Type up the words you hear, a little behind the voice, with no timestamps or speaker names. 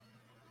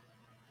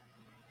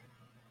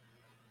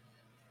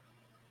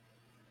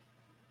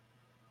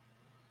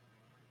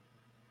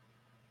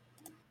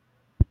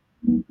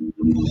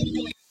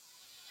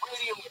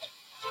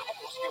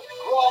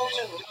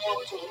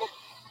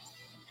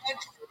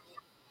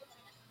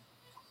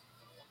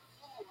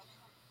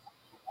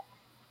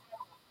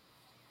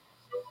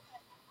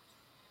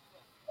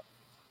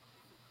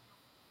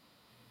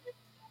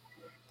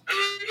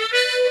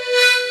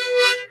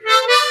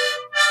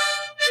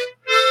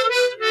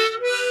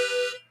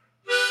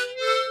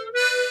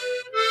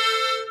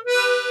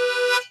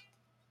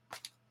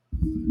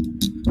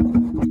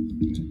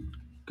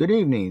Good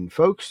evening,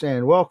 folks,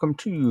 and welcome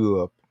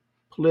to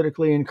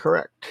Politically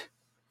Incorrect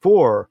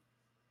for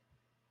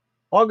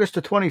August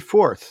the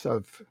 24th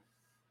of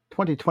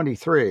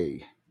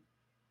 2023.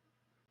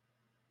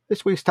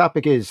 This week's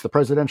topic is the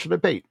presidential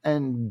debate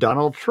and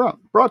Donald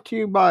Trump, brought to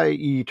you by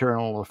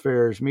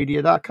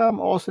EternalAffairsMedia.com,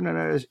 also known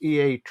as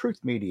EA Truth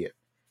Media.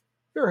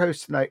 Your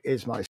host tonight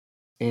is myself,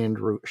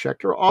 Andrew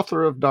Shecktor,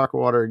 author of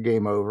Darkwater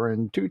Game Over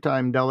and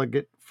two-time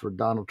delegate for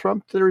Donald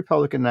Trump to the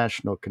Republican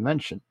National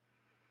Convention.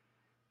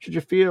 Should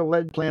you feel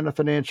led to plant a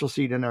financial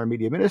seed in our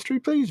media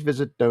ministry, please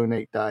visit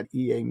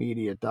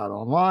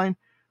donate.eamedia.online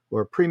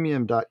or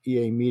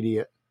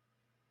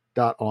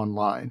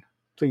premium.eamedia.online.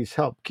 Please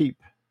help keep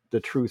the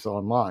truth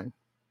online.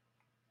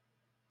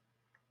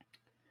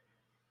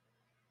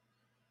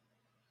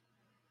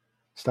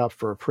 Stop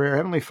for a prayer.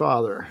 Heavenly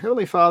Father,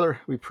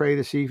 we pray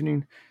this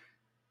evening.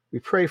 We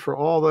pray for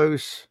all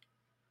those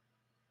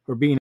who are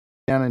being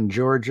down in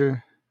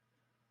Georgia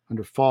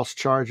under false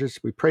charges.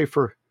 We pray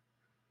for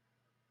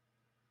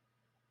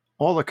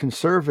all the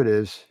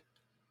conservatives.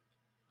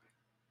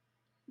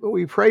 But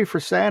we pray for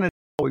sanity.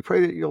 We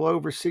pray that you'll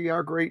oversee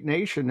our great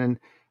nation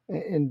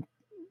and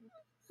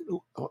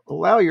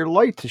allow your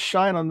light to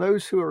shine on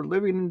those who are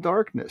living in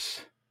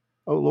darkness.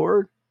 Oh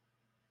Lord,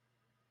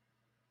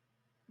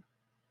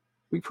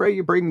 we pray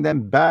you bring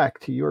them back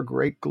to your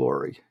great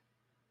glory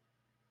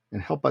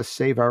and help us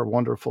save our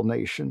wonderful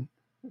nation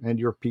and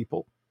your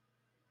people.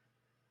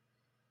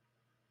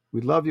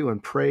 We love you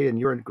and pray in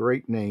your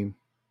great name,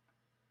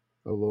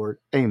 oh Lord.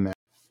 Amen.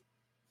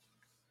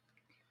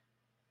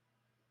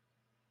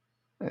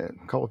 And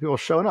a couple of people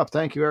showing up.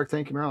 Thank you, Eric.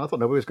 Thank you, Marilyn. I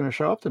thought nobody was going to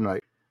show up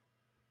tonight.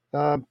 It's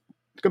going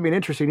to be an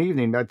interesting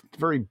evening. I have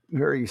very,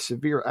 very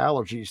severe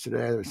allergies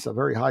today. It's a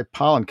very high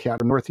pollen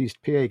count in Northeast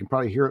PA. You can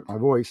probably hear it in my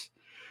voice.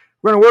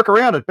 We're going to work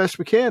around it best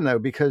we can, though,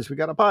 because we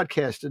got a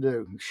podcast to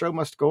do. The show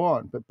must go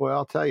on. But boy,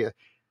 I'll tell you,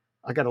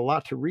 I got a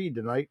lot to read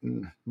tonight,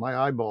 and my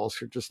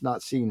eyeballs are just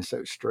not seeing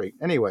so straight.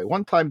 Anyway,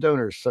 one-time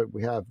donors. So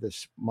we have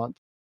this month: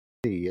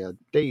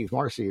 Dave,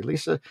 Marcy,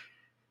 Lisa,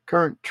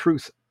 Current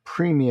Truth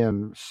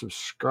Premium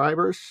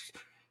subscribers.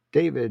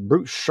 David,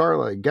 Bruce,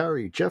 Charlotte,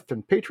 Gary, Jeff,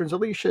 and patrons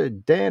Alicia,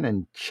 Dan,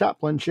 and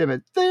Chaplain Jim.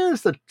 And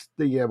there's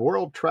the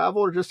world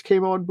traveler just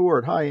came on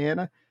board. Hi,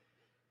 Anna.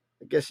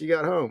 I guess you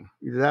got home.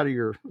 Either that or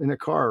you're in a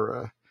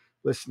car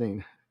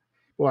listening.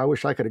 Boy, I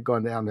wish I could have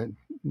gone down to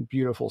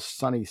beautiful,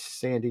 sunny,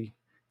 sandy,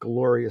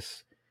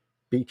 glorious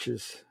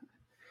beaches.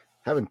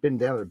 Haven't been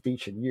down to the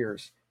beach in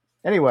years.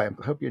 Anyway,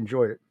 I hope you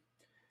enjoyed it.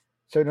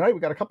 So tonight we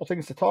got a couple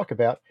things to talk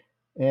about.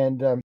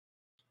 And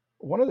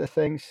one of the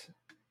things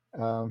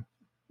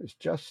is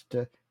just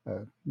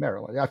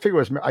Maryland. I figure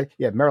it was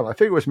Maryland. I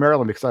figure it was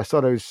Maryland because I saw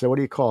those. What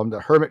do you call them?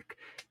 Not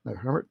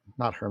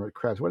hermit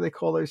crabs. What do they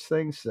call those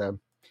things?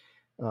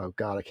 Oh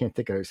God, I can't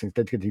think of those things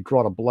that you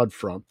draw the blood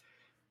from.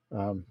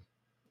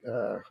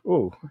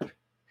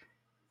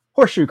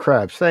 Horseshoe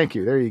crabs. Thank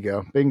you. There you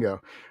go.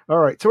 Bingo. All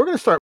right. So we're going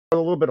to start with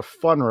a little bit of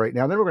fun right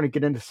now. Then we're going to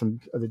get into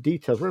some of the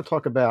details. We're going to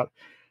talk about.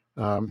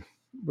 We're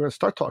going to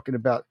start talking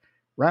about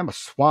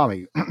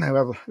Ramaswamy.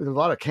 There's a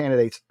lot of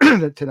candidates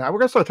tonight. We're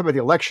going to start talking about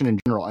the election in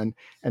general and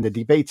the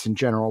debates in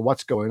general,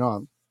 what's going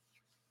on.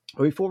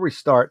 But before we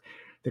start,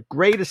 the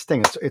greatest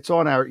thing, it's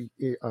on our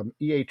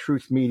EA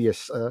Truth Media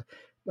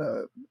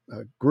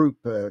group,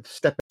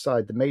 Step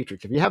Outside the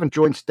Matrix. If you haven't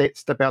joined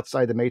Step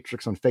Outside the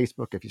Matrix on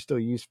Facebook, if you still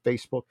use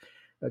Facebook,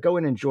 go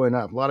in and join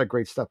up. A lot of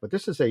great stuff. But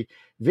this is a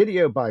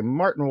video by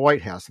Martin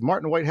Whitehouse.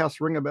 Martin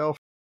Whitehouse, ring a bell?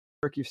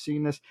 If you've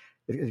seen this,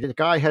 the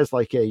guy has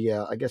like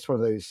I guess one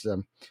of those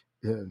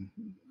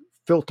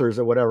filters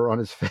or whatever on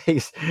his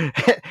face,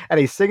 and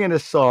he's singing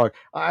this song.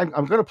 I'm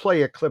going to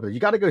play a clip of it. You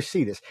got to go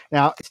see this.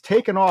 Now it's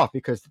taken off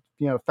because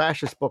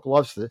fascist book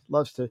loves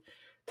to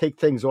take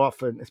things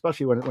off, and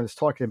especially when it's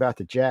talking about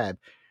the jab.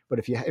 But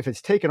if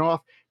it's taken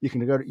off, you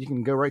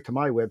can go right to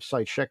my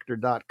website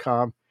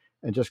Shecktor.com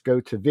and just go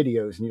to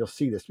videos, and you'll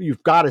see this.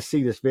 You've got to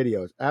see this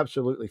video. It's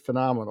absolutely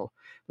phenomenal.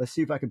 Let's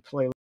see if I can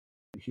play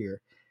here.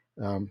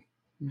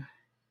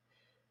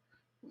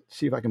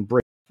 See if I can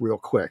break real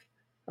quick.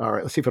 All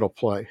right, let's see if it'll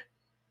play.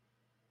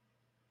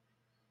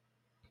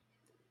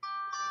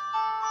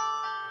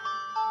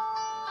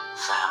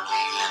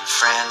 Family and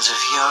friends of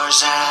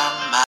yours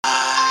and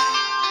mine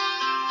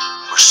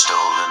were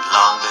stolen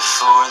long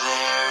before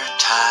their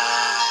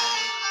time.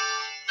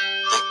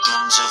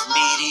 Victims of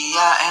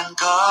media and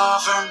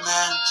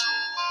government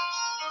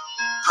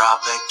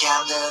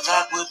propaganda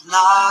that would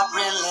not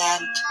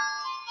relent.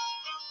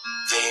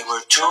 They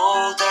were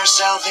told their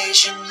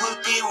salvation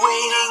would be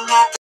waiting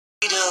at the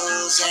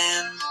needle's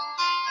end,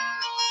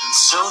 and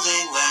so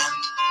they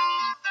went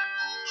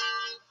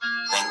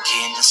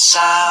in the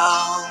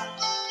sound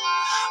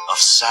of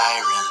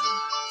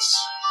sirens.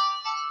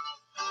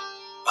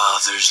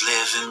 Others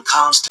live in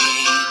constant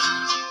pain.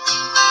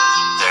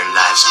 Their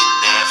lives can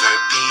never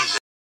be the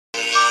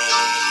same.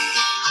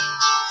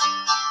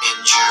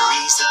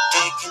 Injuries that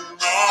they can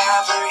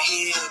never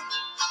heal,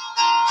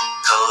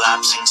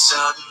 collapsing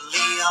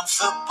suddenly on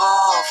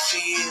football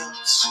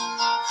fields.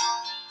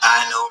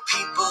 I know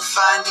people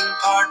finding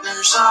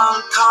partners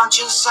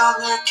unconscious on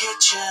their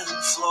kitchen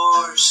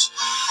floors,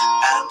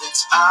 and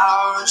it's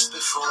hours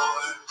before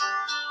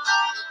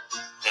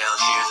they'll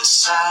hear the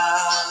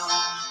sound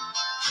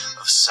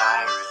of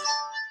sirens.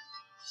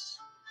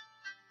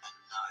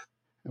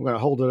 I'm going to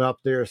hold it up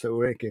there so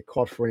we don't get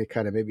caught for any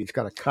kind of, maybe it's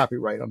got a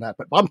copyright on that.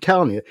 But I'm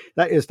telling you,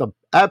 that is the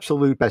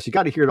absolute best. You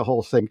got to hear the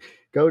whole thing.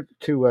 Go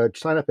to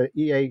sign up at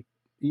EA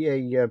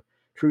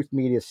Truth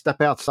Media,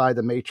 step outside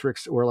the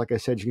matrix, or like I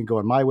said, you can go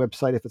on my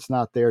website if it's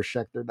not there,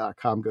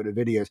 Shecktor.com, go to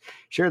videos,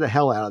 share the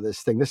hell out of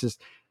this thing. This is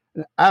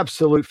an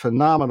absolute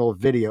phenomenal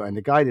video, and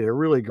the guy did a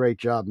really great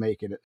job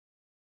making it.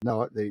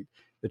 No, the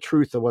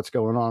truth of what's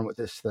going on with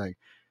this thing.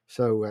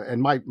 So, and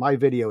my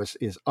video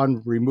is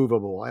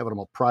unremovable. I have it on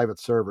a private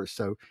server.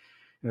 So,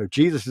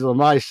 Jesus is on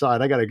my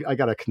side. I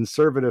got a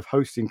conservative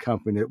hosting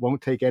company that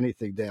won't take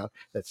anything down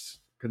that's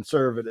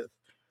conservative.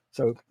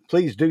 So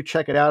please do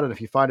check it out. And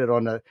if you find it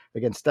on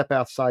again, step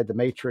outside the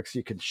matrix,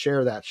 you can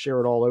share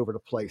it all over the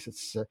place.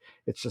 It's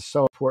just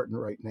so important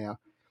right now.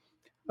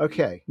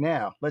 Okay,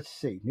 now let's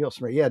see.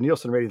 Nielsen ratings. Yeah,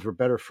 Nielsen ratings were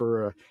better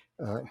for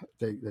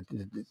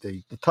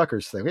the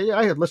Tuckers thing. Yeah,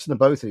 I had listened to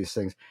both of these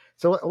things.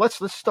 So let's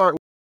start.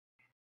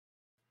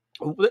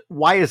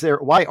 Why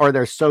are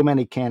there so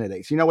many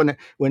candidates?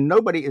 When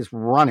nobody is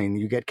running,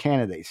 you get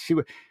candidates. See,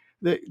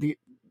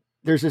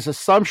 there's this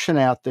assumption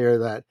out there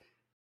that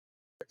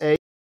A,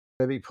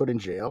 to be put in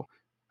jail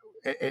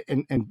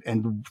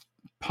and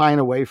pine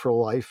away for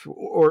life,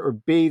 or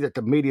B, that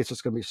the media is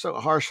just going to be so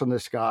harsh on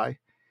this guy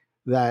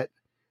that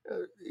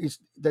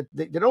that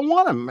they don't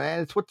want him,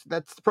 man.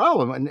 That's the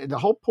problem. And the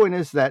whole point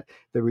is that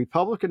the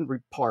Republican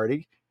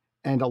Party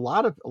and a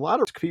lot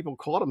of people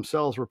call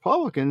themselves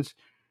Republicans,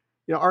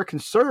 are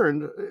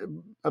concerned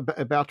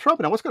about Trump.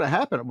 Now, what's going to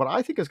happen? What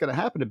I think is going to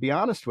happen, to be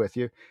honest with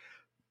you,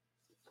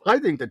 I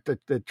think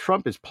that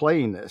Trump is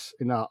playing this.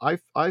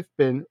 I've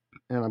been,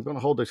 and I'm going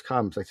to hold those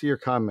comments. I see your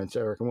comments,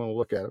 Eric. I'm going to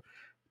look at them.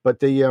 But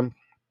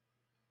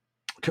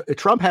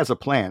Trump has a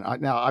plan.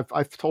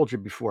 I've told you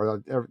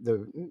before.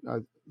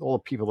 All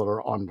the people that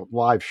are on the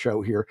live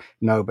show here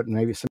know, but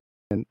maybe some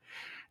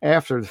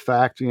after the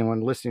fact,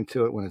 when listening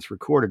to it when it's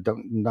recorded,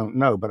 don't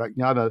know. But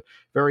I'm a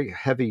very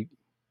heavy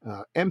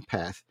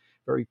empath,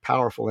 very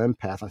powerful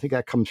empath. I think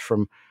that comes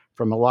from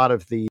a lot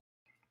of the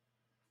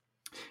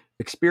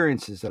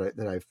experiences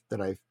that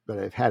I've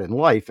had in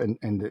life, and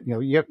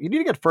you need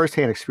to get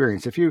firsthand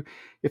experience. If you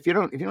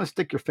don't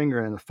stick your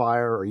finger in the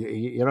fire, or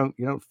you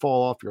don't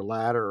fall off your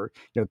ladder,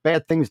 or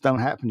bad things don't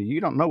happen to you,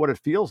 you don't know what it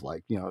feels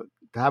like to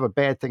have a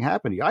bad thing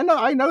happen to you.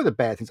 I know the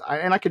bad things,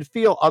 and I can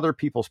feel other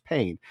people's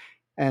pain.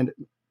 And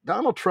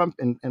Donald Trump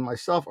and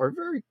myself are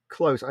very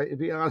close. To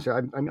be honest,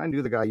 I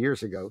knew the guy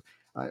years ago,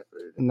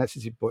 and that's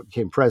since he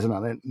became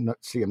president. I didn't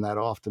see him that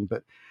often,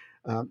 but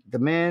the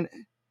man,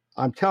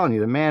 I'm telling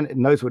you, the man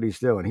knows what he's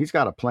doing. He's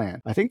got a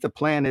plan. I think the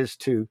plan is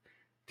to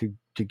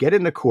get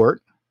into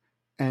court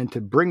and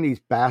to bring these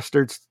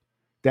bastards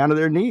down to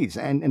their knees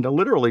and to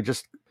literally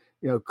just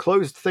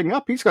close the thing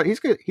up. He's going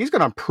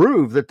to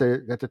prove that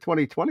the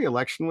 2020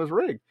 election was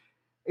rigged.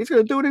 He's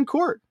going to do it in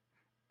court.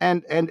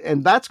 And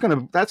that's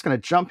gonna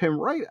jump him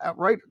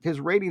right his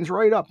ratings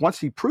right up once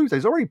he proves.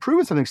 He's already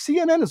proven something.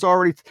 CNN has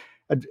already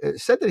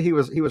said that he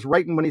was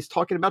right when he's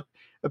talking about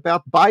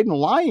Biden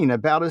lying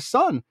about his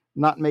son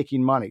not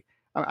making money.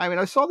 I mean,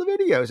 I saw the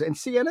videos, and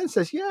CNN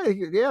says, yeah,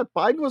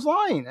 Biden was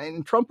lying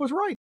and Trump was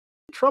right.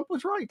 Trump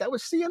was right. That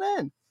was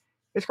CNN.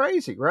 It's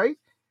crazy, right?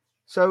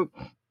 So,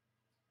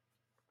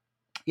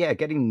 yeah,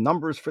 getting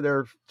numbers for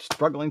their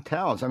struggling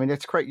towns. I mean,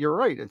 it's great. You're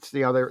right. It's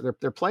they're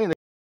playing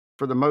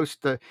for the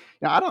most.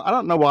 I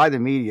don't know why the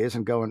media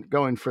isn't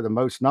going for the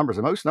most numbers.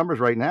 The most numbers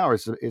right now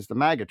is the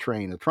MAGA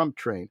train, the Trump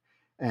train,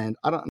 and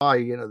I don't know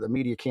why the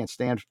media can't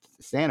stand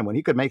him when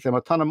he could make them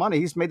a ton of money.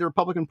 He's made the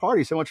Republican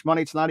Party so much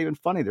money it's not even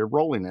funny. They're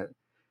rolling it.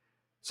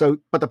 So,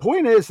 but the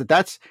point is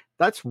that's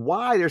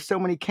why there's so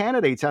many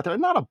candidates out there.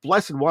 Not a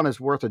blessed one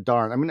is worth a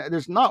darn. I mean,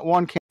 there's not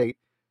one candidate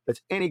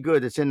that's any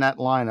good that's in that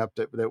lineup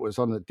that was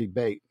on the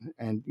debate.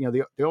 And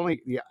the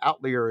only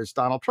outlier is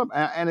Donald Trump,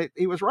 and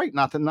he was right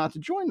not to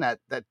join that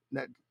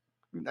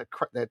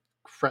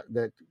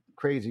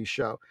crazy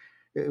show.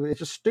 It's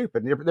just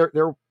stupid.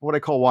 They're what I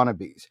call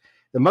wannabes.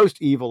 The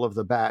most evil of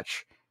the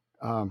batch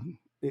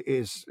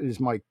is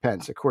Mike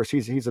Pence. Of course,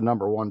 he's a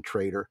number one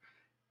traitor.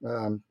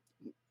 And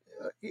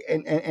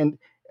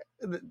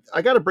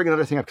I got to bring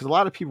another thing up because a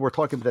lot of people were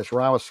talking about this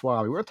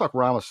Ramaswamy. We're going to talk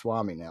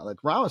Ramaswamy now. That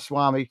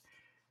Ramaswamy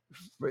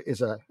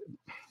is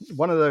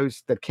one of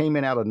those that came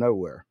in out of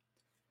nowhere.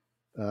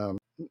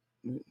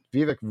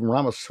 Vivek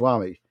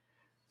Ramaswamy.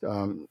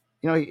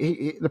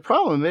 The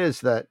problem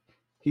is that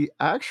he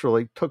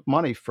actually took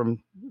money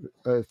from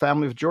the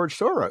family of George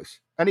Soros,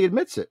 and he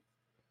admits it.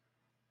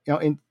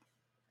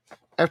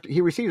 After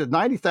he received a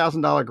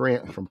 $90,000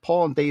 grant from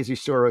Paul and Daisy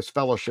Soros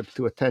Fellowship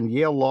to attend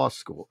Yale Law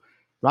School.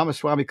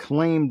 Ramaswamy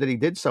claimed that he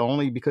did so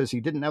only because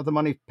he didn't have the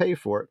money to pay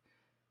for it.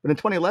 But in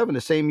 2011,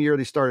 the same year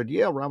they started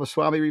Yale,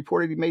 Ramaswamy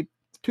reported he made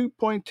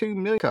 $2.2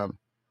 million income.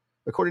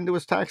 According to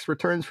his tax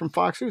returns from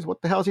Fox News,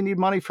 what the hell does he need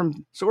money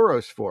from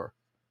Soros for?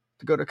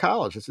 To go to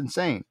college? It's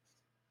insane.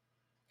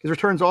 His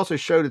returns also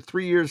showed that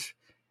 3 years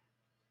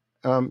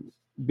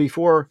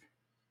before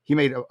he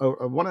made a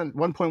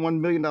 $1.1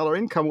 million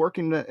income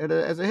working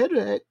as a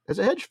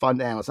hedge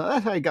fund analyst. Now,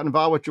 that's how he got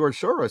involved with George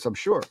Soros, I'm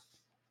sure.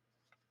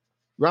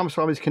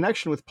 Ramaswamy's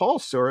connection with Paul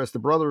Soros, the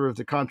brother of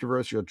the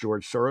controversial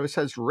George Soros,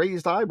 has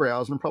raised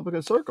eyebrows in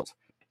Republican circles.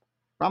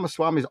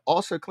 Ramaswamy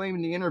also claimed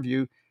in the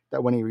interview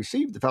that when he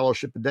received the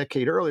fellowship a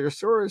decade earlier,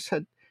 Soros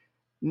had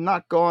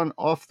not gone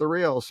off the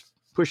rails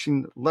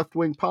pushing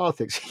left-wing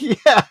politics.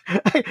 Yeah,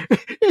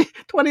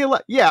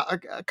 2011. Yeah,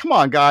 come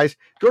on, guys.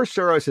 George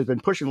Soros has been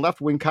pushing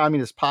left-wing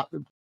communist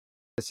politics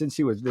since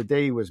the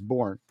day he was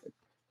born.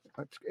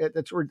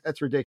 That's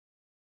ridiculous.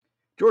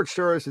 George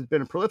Soros has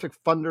been a prolific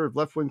funder of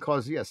left-wing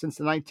causes since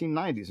the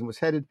 1990s and was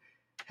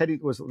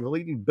the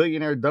leading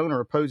billionaire donor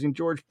opposing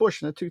George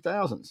Bush in the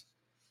 2000s.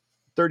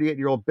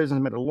 38-year-old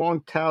businessman had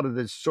long touted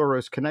his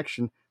Soros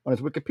connection on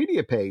his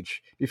Wikipedia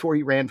page before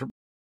he ran for.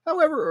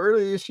 However,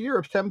 earlier this year,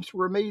 attempts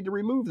were made to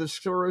remove the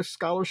Soros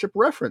scholarship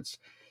reference.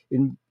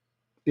 In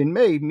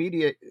May,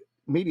 media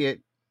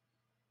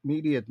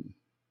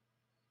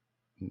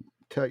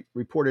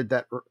reported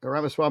that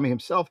Ramaswamy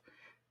himself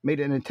made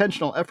an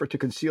intentional effort to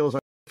conceal his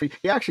identity.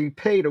 He actually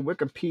paid a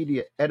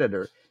Wikipedia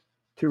editor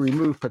to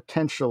remove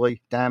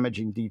potentially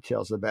damaging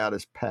details about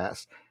his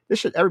past.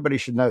 Everybody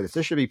should know this.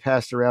 This should be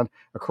passed around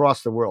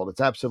across the world. It's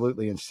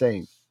absolutely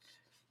insane.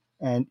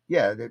 And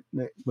yeah,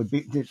 that would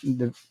be.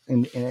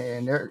 And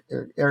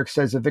Eric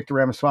says that Victor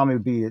Ramaswamy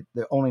would be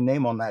the only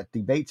name on that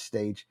debate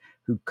stage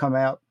who come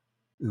out,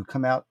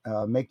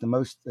 make the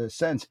most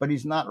sense. But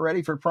he's not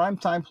ready for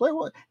primetime play.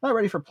 Well, not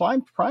ready for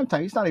prime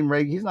time. He's not even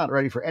ready. He's not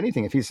ready for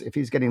anything. If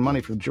he's getting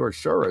money from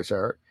George Soros,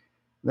 Eric,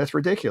 that's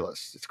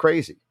ridiculous. It's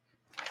crazy.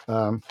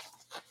 So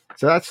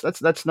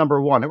that's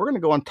number one. And we're going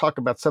to go on and talk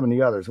about some of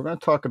the others. We're going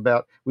to talk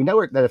about, we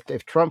know that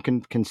if Trump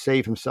can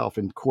save himself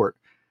in court,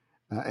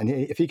 and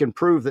if he can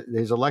prove that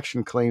his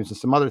election claims and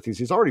some other things,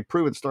 he's already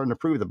starting to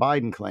prove the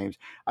Biden claims.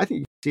 I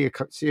think you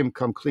see him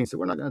come clean. So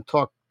we're not going to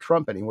talk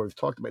Trump anymore. We've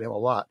talked about him a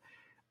lot.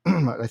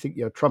 I think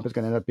Trump is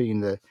going to end up being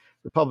the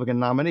Republican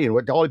nominee, and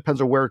it all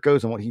depends on where it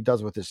goes and what he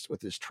does with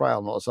this trial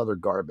and all this other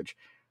garbage.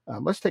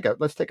 Let's take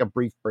a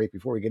brief break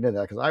before we get into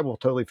that, because I will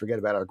totally forget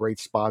about our great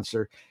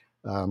sponsor.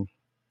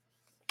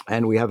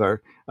 And we have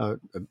our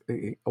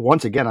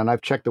once again, and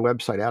I've checked the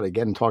website out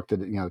again and talked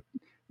to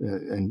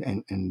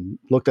and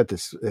looked at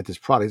this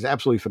product. It's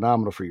absolutely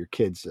phenomenal for your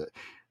kids.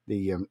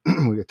 We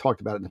talked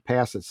about it in the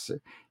past. It's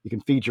you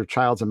can feed your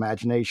child's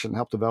imagination,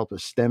 help develop the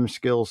STEM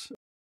skills.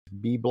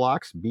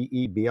 B-Blocks,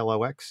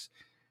 BEBLOX,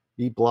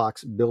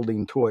 B-Blocks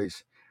building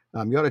toys.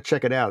 You ought to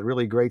check it out.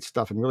 Really great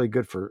stuff and really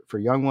good for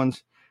young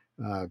ones.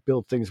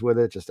 Build things with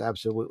it. Just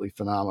absolutely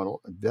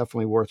phenomenal.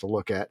 Definitely worth a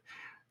look at.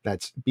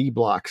 That's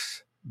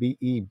B-Blocks,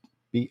 BEBLOX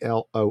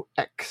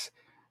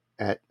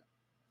at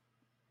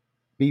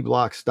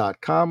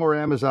bblocks.com or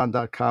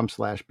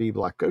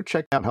amazon.com/bblock. Go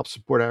check out and help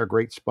support our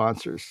great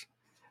sponsors.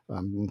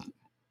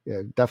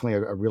 Definitely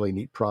a really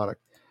neat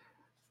product.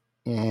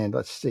 And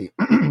let's see.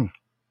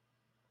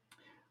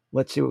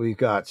 Let's see what we've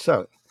got.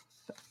 So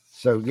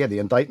yeah, the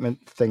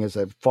indictment thing is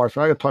a farce.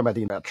 We're not going to talk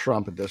about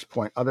Trump at this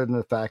point, other than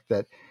the fact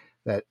that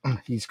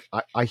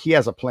he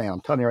has a plan.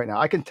 I'm telling you right now.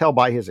 I can tell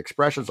by his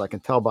expressions. I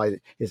can tell by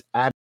his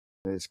attitude,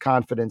 his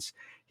confidence.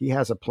 He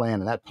has a plan,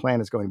 and that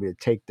plan is going to be to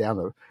take down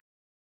the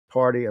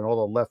party and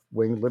all the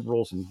left-wing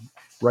liberals and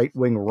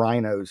right-wing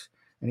rhinos,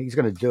 and he's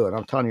going to do it.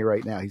 I'm telling you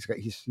right now.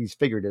 He's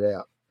figured it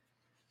out.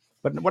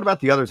 But what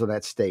about the others on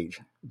that stage?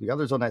 The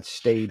others on that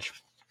stage.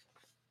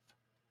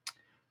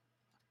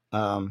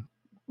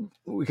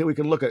 We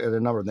can look at a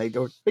number.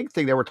 The big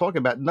thing they were talking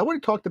about. Nobody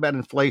talked about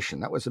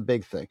inflation. That was a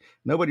big thing.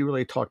 Nobody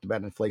really talked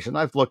about inflation.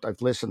 I've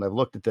listened. I've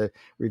looked at the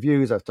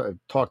reviews. I've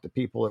talked to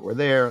people that were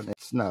there, and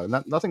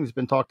nothing's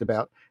been talked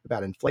about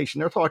inflation.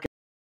 They're talking,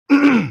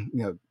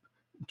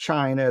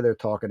 China. They're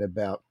talking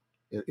about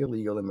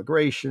illegal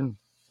immigration.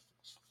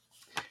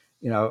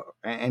 And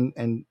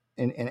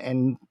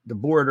the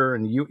border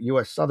and the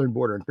U.S. southern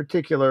border in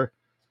particular,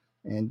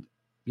 and.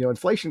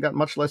 Inflation got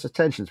much less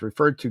attention. It's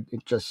referred to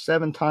just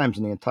 7 times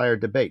in the entire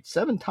debate.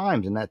 7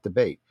 times in that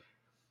debate.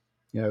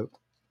 And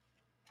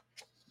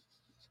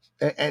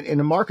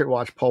the Market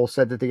Watch poll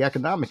said that the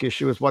economic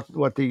issue is what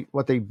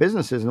the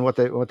businesses and what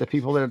the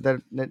people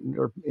that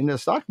are in the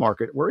stock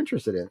market were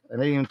interested in,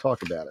 and they didn't even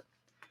talk about it.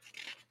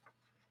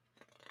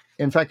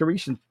 In fact, a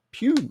recent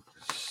Pew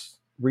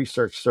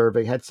Research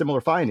survey had similar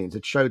findings.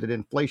 It showed that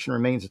inflation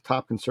remains a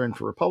top concern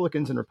for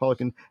Republicans and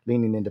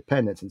Republican-leaning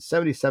independents, and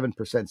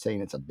 77% saying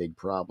it's a big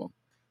problem.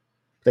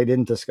 They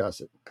didn't discuss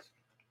it.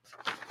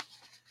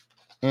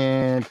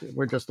 and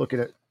we're just looking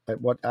at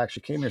what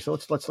actually came here. So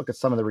let's look at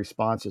some of the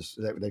responses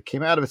that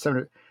came out of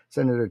it.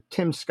 Senator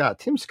Tim Scott.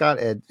 Tim Scott,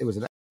 Ed, it was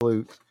an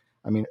absolute,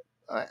 I mean,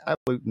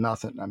 absolute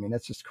nothing. I mean,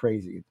 that's just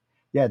crazy.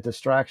 Yeah,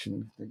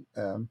 distraction.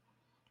 Uh,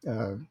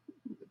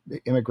 the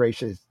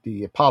immigration,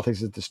 the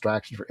politics is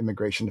distraction for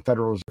immigration. The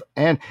Federal Reserve,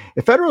 and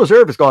the Federal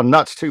Reserve has gone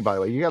nuts too. By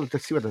the way, you got to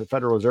see what the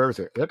Federal Reserve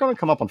is. They're going to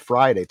come up on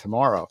Friday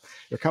tomorrow.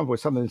 They're coming with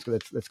something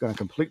that's going to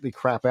completely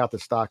crap out the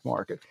stock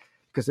market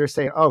because they're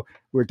saying, "Oh,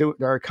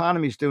 our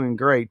economy's doing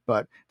great,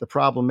 but the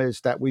problem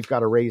is that we've got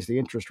to raise the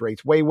interest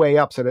rates way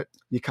up so that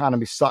the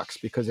economy sucks.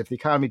 Because if the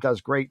economy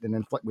does great,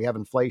 then we have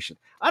inflation.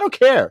 I don't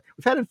care.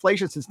 We've had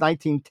inflation since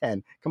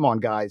 1910. Come on,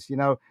 guys.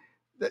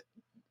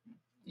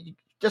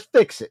 Just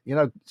fix it.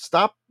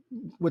 Stop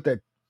with the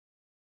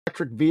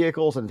electric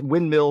vehicles and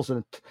windmills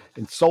and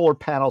solar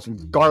panels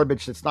and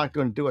garbage that's not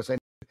going to do us anything,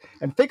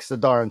 and fix the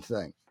darn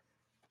thing.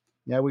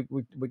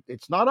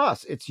 It's not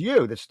us, it's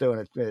you that's doing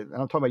it.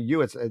 I'm talking about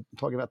you. I'm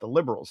talking about the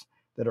liberals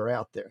that are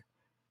out there.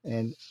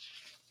 And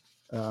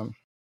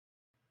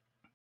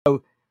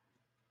so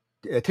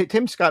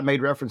Tim Scott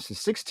made reference to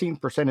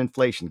 16%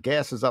 inflation.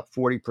 Gas is up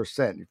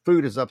 40%,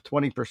 food is up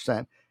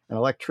 20%, and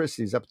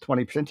electricity is up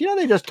 20%.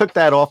 They just took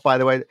that off. By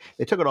the way,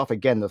 they took it off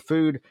again. The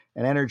food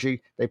and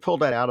energy, they pulled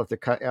that out of the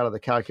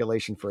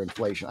calculation for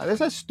inflation. Is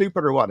that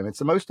stupid or what? I mean, it's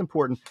the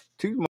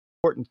two most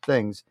important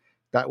things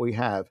that we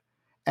have,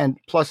 and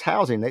plus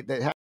housing.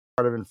 They have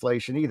part of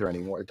inflation either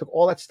anymore. They took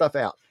all that stuff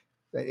out.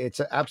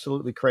 It's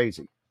absolutely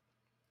crazy.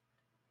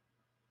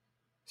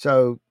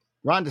 So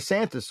Ron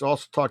DeSantis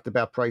also talked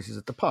about prices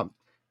at the pump.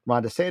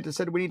 Ron DeSantis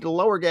said we need to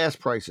lower gas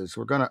prices.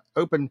 We're going to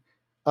open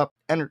up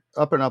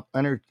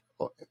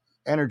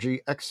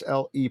energy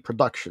XLE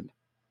production.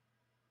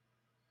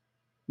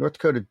 North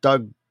Dakota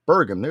Doug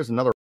Burgum, there's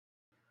another,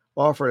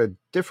 offered a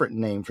different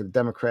name for the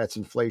Democrats'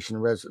 inflation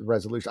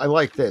resolution. I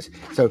like this.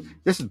 So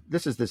this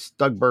is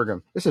Doug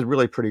Burgum. This is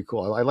really pretty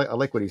cool. I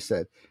like what he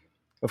said.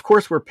 Of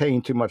course, we're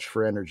paying too much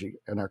for energy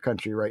in our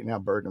country right now,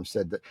 Burgum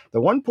said. That the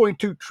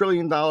 $1.2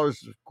 trillion of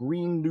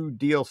Green New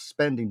Deal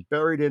spending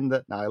buried in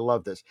the, now I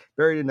love this,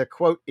 buried in the,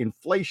 quote,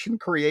 Inflation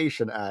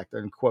Creation Act,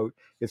 unquote,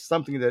 is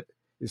something that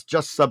is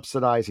just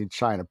subsidizing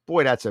China.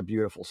 Boy, that's a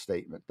beautiful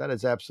statement. That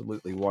is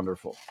absolutely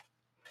wonderful.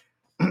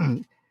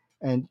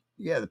 And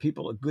yeah, the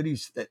people, the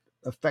goodies that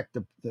affect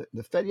the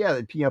Fed.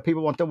 Yeah,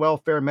 people want the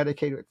welfare,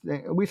 Medicaid.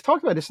 We've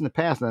talked about this in the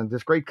past, and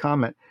this great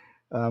comment.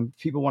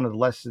 People wanted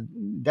less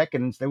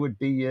decadence. There'd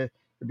be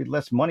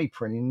less money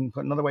printing.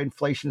 Put another way,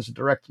 inflation is a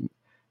direct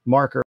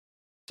marker of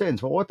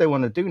sins. Well, what they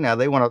want to do now,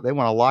 they want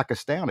to lock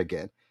us down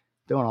again.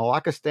 They want to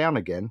lock us down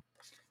again.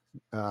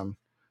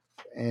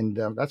 And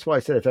that's why I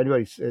said if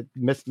anybody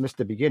missed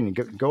the beginning,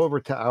 go over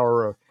to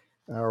our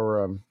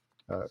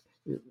uh,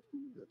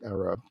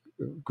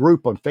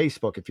 group on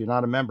Facebook. If you're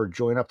not a member,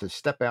 join up to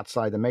Step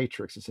Outside the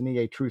Matrix. It's an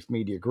EA Truth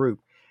Media group,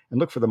 and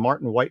look for the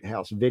Martin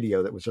Whitehouse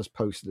video that was just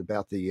posted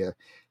about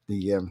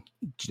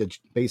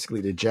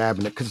basically the jab,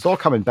 and because it's all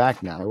coming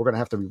back now. We're going to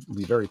have to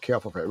be very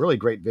careful for it. Really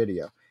great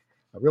video,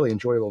 really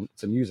enjoyable.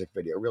 It's a music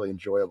video, really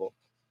enjoyable.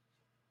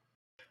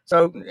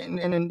 So,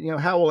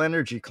 and how will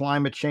energy,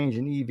 climate change,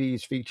 and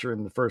EVs feature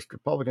in the first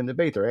Republican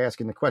debate? They're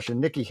asking the question.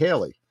 Nikki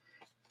Haley,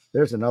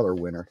 there's another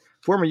winner.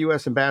 Former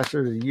U.S.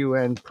 ambassador to the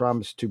UN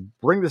promised to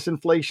bring this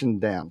inflation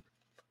down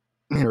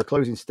in her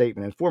closing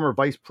statement. And former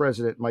Vice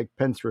President Mike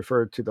Pence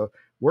referred to the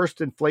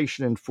worst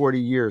inflation in 40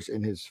 years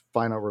in his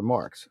final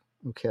remarks.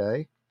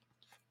 Okay.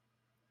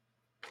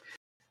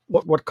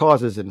 What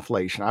causes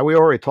inflation? We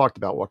already talked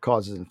about what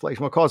causes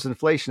inflation. What causes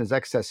inflation is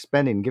excess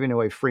spending, giving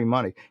away free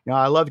money.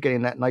 I love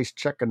getting that nice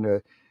check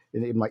in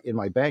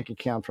my bank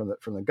account from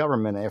the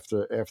government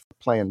after the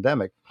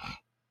pandemic.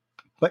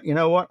 But you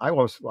know what? I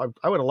would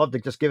have loved to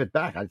just give it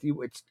back.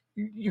 You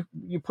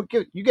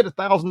get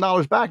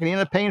 $1,000 back, and you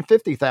end up paying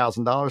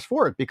 $50,000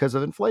 for it because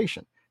of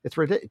inflation. It's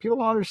ridiculous. People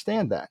don't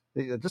understand that.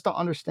 They just don't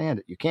understand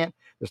it. You can't.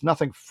 There's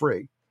nothing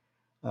free.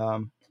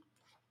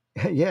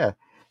 Yeah,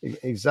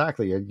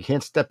 exactly. You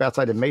can't step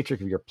outside the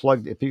matrix if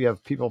you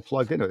have people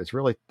plugged into it.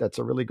 That's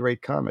a really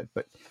great comment.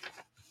 But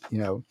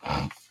you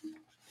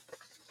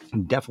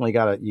definitely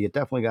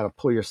gotta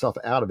pull yourself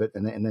out of it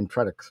and then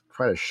try to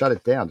shut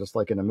it down, just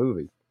like in a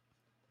movie.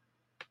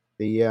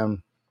 The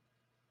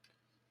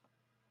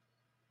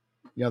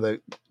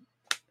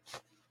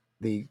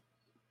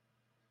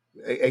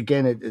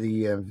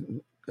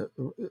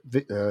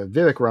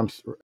Vivek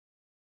Rumps,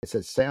 it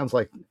says sounds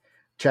like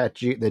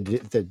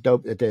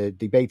the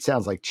debate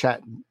sounds like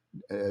chat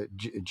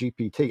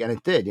GPT, and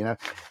it did.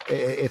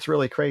 It's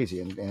really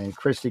crazy, and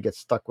Christie gets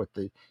stuck with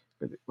the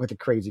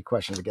crazy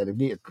questions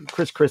again.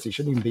 Chris Christie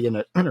shouldn't even be in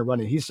a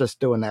running. He's just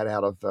doing that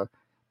out of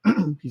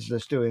he's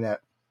just doing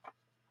that.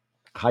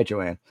 Hi,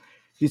 Joanne.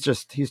 He's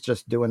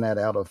just doing that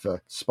out of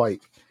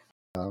spite.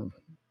 And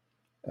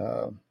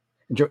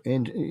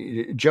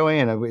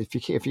Joanna, if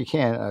you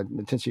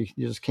can, since you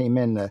just came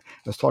in, I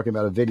was talking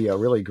about a video,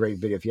 really great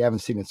video. If you haven't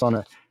seen it,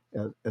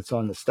 it's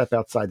on the Step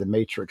Outside the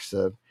Matrix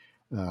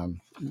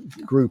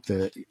group,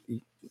 the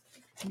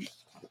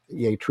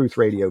EA Truth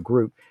Radio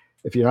group.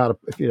 if you're not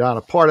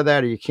a part of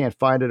that, or you can't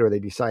find it, or they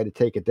decide to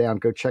take it down,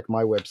 go check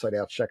my website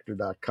out,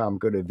 Shecktor.com.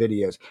 Go to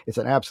videos. It's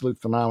an absolute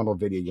phenomenal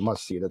video. You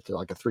must see it. It's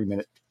like a 3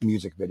 minute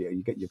music video.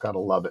 You gotta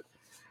love it.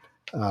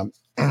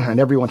 And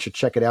everyone should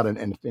check it out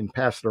and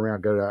pass it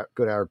around. Go to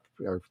our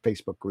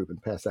Facebook group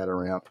and pass that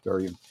around.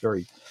 Very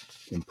very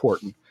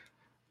important.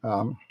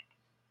 Um,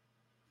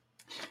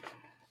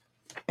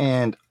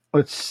 and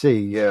let's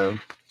see.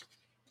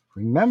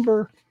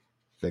 Remember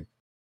the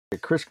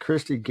Chris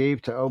Christie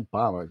gave to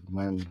Obama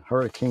when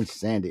Hurricane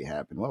Sandy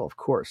happened? Well, of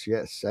course,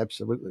 yes,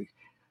 absolutely.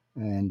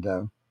 And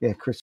yeah,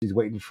 Christie's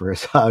waiting for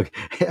his hug.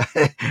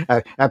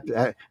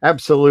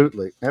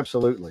 Absolutely,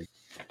 absolutely.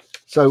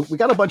 So we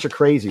got a bunch of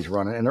crazies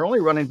running, and they're only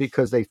running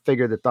because they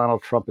figure that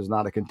Donald Trump is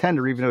not a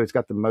contender, even though he's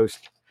got the most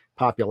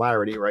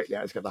popularity right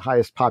now. He's got the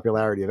highest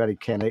popularity of any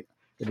candidate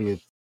that he has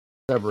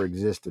ever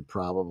existed,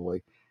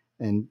 probably,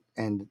 and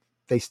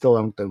they still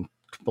don't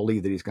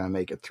believe that he's going to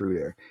make it through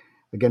there.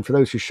 Again, for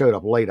those who showed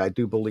up late, I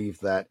do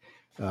believe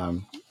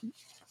um,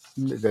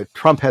 that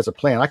Trump has a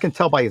plan. I can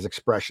tell by his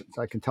expressions.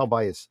 I can tell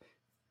by his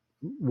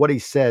what he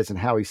says and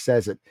how he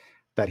says it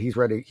that he's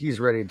ready. He's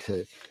ready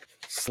to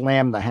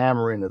slam the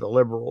hammer into the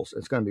liberals.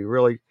 It's going to be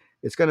really.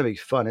 It's going to be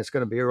fun. It's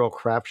going to be a real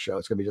crap show.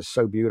 It's going to be just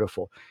so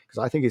beautiful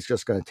because I think he's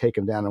just going to take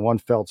him down in one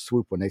fell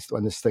swoop when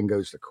this thing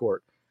goes to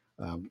court.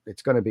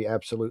 It's going to be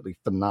absolutely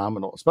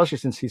phenomenal, especially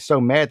since he's so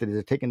mad that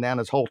he's taking down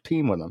his whole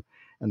team with him,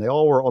 and they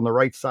all were on the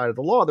right side of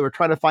the law. They were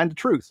trying to find the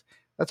truth.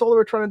 That's all they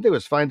were trying to do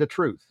is find the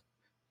truth.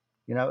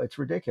 It's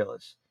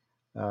ridiculous.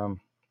 Um,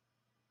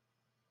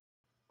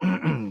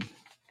 oh,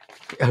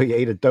 he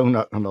ate a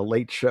donut on the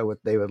Late Show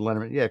with David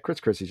Letterman. Yeah, Chris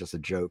Christie's just a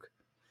joke.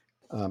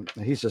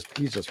 He's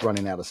just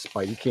running out of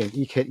spite.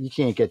 You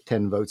can't get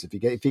 10 votes if he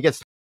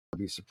gets. I'll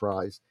be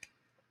surprised.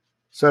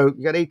 So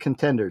you got 8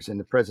 contenders in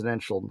the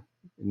presidential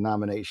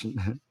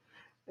nomination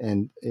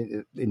and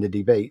in the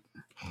debate.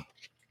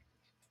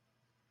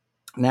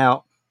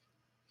 Now,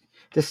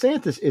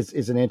 DeSantis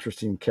is an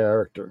interesting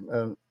character,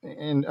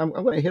 and I'm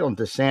going to hit on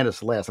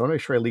DeSantis last. I want to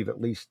make sure I leave at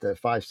least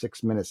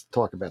 5-6 minutes to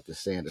talk about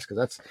DeSantis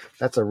because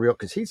that's a real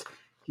because he's.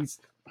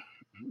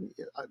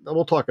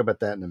 We'll talk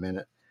about that in a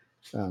minute.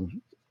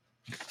 Um,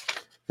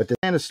 but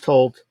DeSantis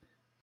told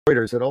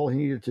Reuters that all he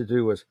needed to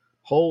do was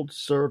hold,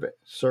 serve,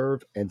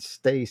 and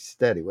stay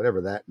steady,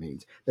 whatever that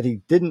means. That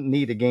he didn't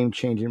need a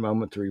game-changing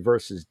moment to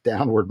reverse his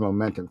downward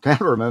momentum.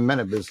 Downward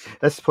momentum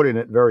that's putting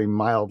it very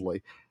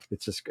mildly.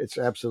 It's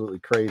absolutely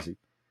crazy.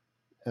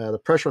 The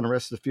pressure on the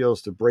rest of the field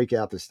is to break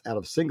out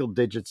of single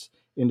digits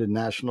into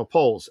national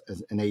polls,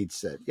 as an aide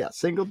said. Yeah,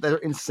 they're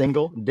in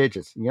single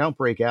digits. You don't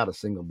break out of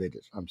single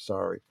digits. I'm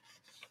sorry.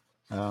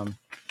 Um,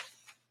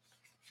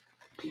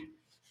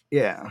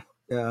 yeah.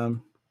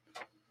 Um,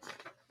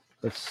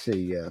 let's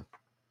see.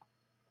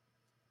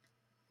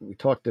 We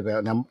talked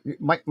about now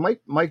Mike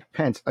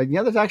Pence.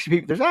 There's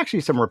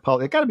actually some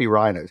Republicans. It got to be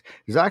rhinos.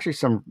 There's actually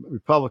some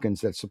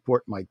Republicans that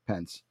support Mike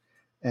Pence,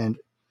 and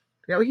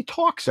he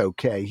talks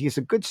okay. He's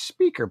a good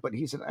speaker, but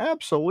he's an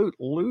absolute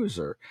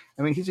loser.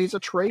 I mean, he's a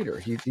traitor.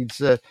 He's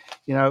you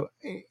know,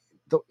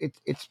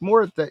 it's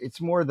more that it's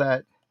more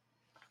that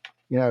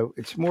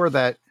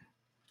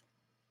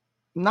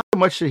not so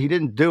much that he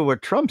didn't do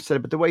what Trump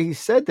said, but the way he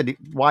said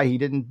why he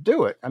didn't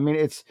do it. I mean,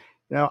 it's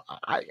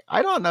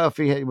I don't know if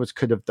he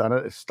could have done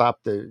it,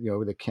 stopped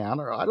the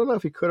counter. I don't know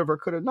if he could have or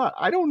could have not.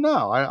 I don't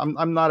know.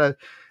 I'm not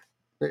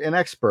an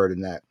expert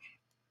in that.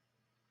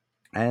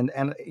 And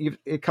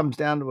it comes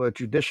down to a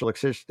judicial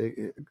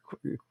decision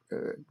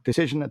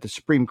at the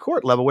Supreme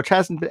Court level, which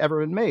hasn't ever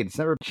been made. It's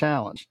never been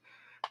challenged.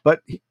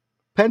 But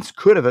Pence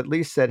could have at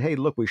least said, "Hey,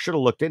 look, we should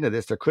have looked into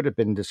this. There could have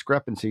been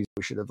discrepancies.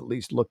 We should have at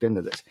least looked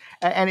into this."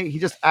 And he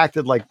just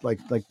acted like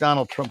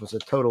Donald Trump was a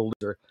total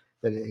loser,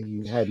 that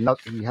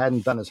he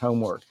hadn't done his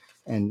homework,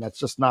 and that's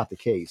just not the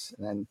case.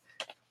 And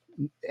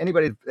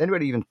anybody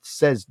even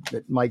says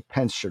that Mike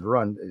Pence should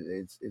run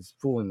is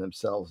fooling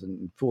themselves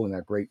and fooling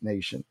our great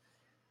nation.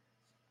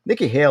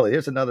 Nikki Haley,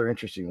 here's another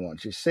interesting one.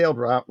 She sailed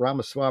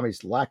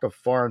Ramaswamy's lack of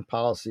foreign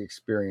policy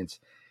experience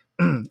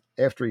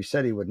after he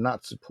said he would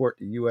not support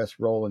the U.S.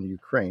 role in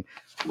Ukraine.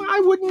 Well, I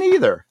wouldn't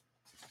either.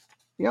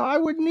 I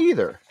wouldn't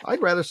either.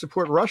 I'd rather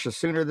support Russia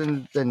sooner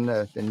than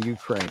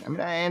Ukraine. I mean,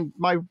 and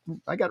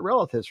I got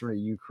relatives from the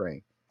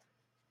Ukraine,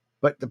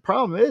 but the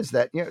problem is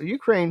that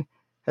Ukraine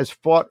has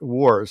fought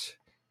wars.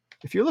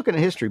 If you look in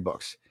the history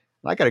books,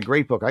 I got a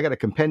great book. I got a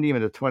compendium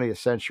of the 20th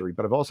century,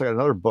 but I've also got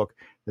another book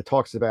that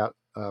talks about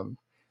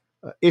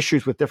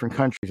issues with different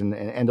countries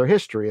and their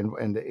history.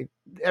 And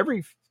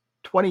every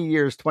 20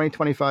 years,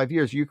 25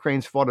 years,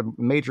 Ukraine's fought a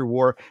major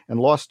war and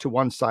lost to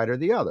one side or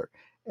the other.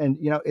 And,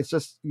 it's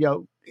just,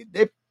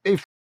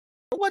 if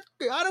what,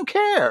 I don't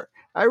care.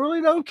 I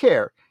really don't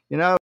care.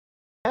 Half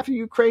of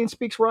Ukraine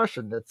speaks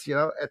Russian. That's,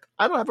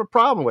 I don't have a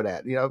problem with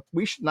that.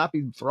 We should not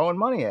be throwing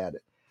money at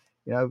it.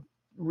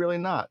 Really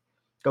not.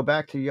 Go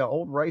back to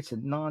old rights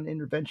and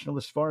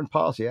non-interventionist foreign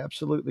policy.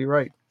 Absolutely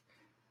right.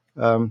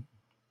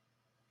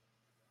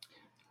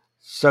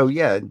 So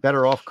yeah,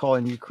 better off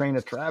calling Ukraine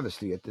a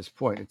travesty at this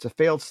point. It's a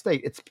failed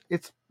state.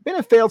 It's been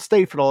a failed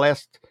state for the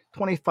last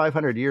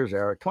 2,500 years,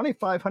 Eric.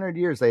 2,500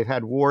 years they've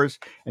had wars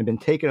and been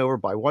taken over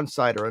by one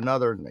side or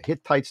another. And the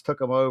Hittites took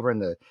them over,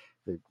 and the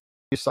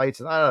sites.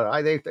 And I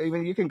don't know.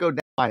 Even you can go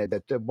down it.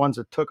 That the ones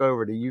that took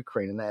over the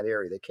Ukraine in that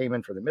area, they came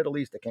in from the Middle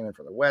East, they came in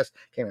from the West,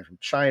 came in from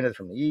China,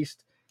 from the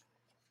East,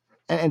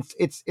 and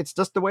it's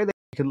just the way they.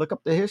 You can look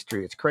up the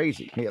history. It's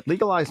crazy. Yeah,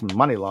 legalize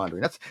money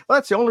laundering.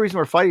 That's the only reason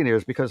we're fighting here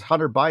is because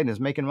Hunter Biden is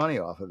making money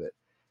off of it,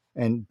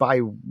 and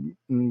by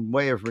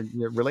way of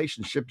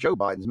relationship, Joe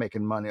Biden's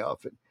making money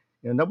off it.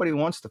 Nobody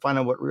wants to find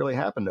out what really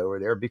happened over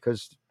there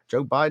because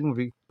Joe Biden would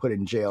be put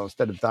in jail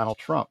instead of Donald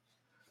Trump.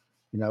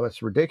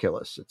 It's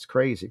ridiculous. It's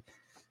crazy.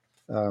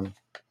 Um,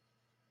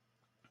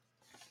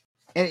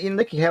 and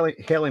Nikki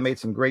Haley made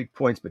some great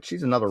points, but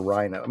she's another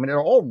rhino. I mean,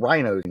 they're all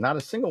rhinos. Not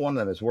a single one of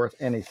them is worth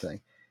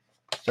anything.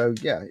 So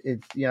yeah,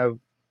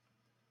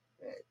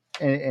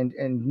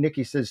 and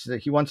Nikki says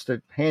that he wants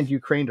to hand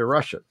Ukraine to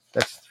Russia.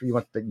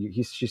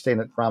 She's saying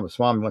that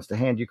Ramaswamy wants to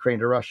hand Ukraine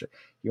to Russia.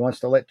 He wants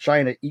to let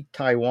China eat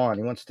Taiwan.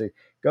 He wants to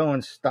go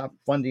and stop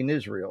funding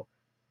Israel.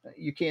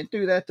 You can't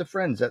do that to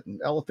friends. That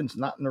elephant's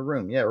not in the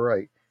room. Yeah,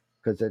 right.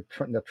 Because the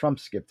Trump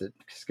skipped the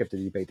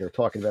debate. They were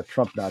talking about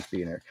Trump not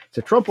being there.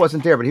 So Trump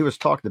wasn't there, but he was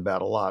talked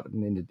about a lot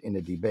in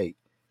the debate.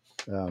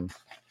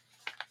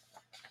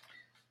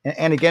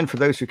 And again, for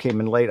those who came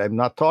in late, I'm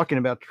not talking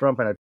about Trump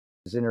and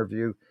his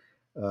interview.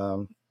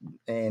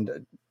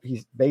 And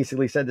he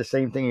basically said the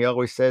same thing he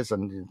always says.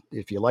 And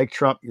if you like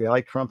Trump, you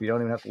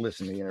don't even have to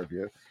listen to the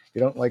interview. If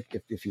you don't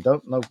if you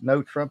don't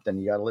know Trump, then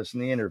you got to listen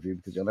to the interview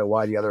because you'll know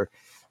why the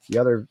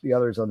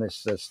others on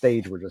this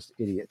stage were just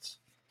idiots.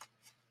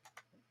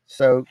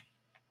 So,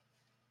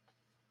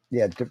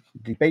 yeah,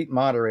 debate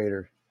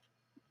moderator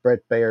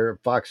Brett Baer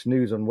of Fox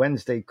News on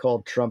Wednesday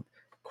called Trump,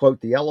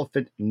 quote, the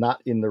elephant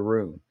not in the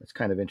room. That's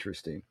kind of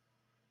interesting.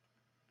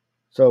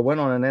 So it went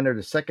on and entered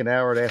the second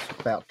hour to ask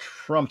about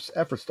Trump's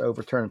efforts to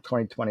overturn the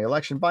 2020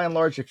 election. By and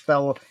large, it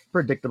followed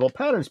predictable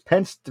patterns.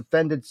 Pence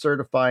defended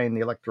certifying the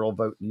electoral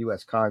vote in the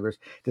U.S. Congress,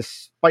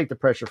 despite the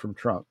pressure from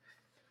Trump.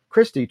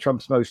 Christie,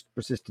 Trump's most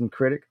persistent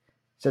critic,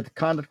 said the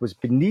conduct was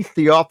beneath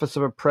the office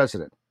of a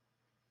president.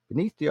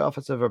 Beneath the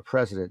office of a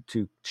president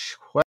to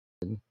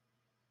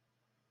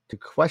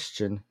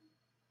question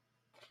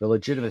the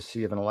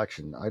legitimacy of an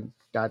election. I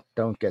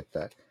don't get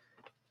that.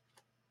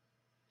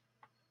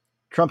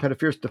 Trump had a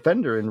fierce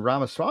defender in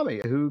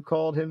Ramaswamy, who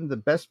called him the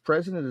best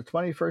president of the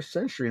 21st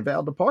century and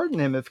vowed to pardon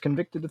him if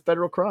convicted of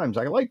federal crimes.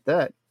 I like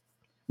that.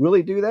 Will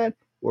he do that?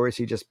 Or is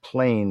he just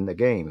playing the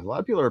game? A lot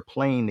of people are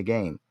playing the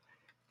game.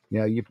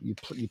 You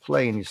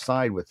play and you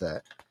side with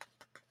that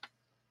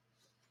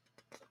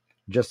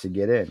just to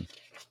get in.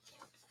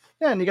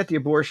 Yeah, and you got the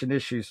abortion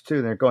issues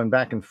too. They're going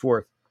back and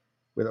forth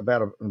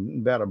about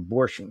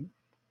abortion.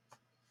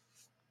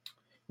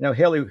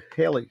 Haley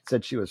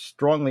said she was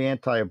strongly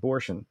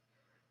anti-abortion,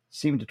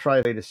 seemed to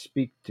try to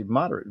speak to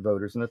moderate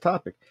voters on the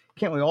topic.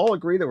 Can't we all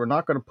agree that we're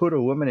not going to put a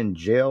woman in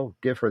jail,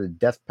 give her the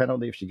death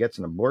penalty if she gets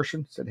an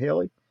abortion? Said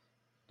Haley,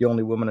 the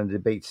only woman on the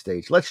debate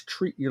stage. Let's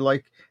treat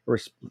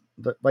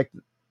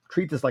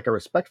treat this like a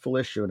respectful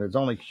issue, and it's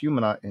only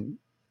humanize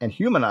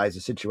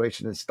the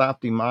situation and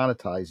stop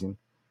demonizing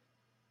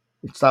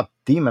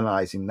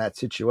that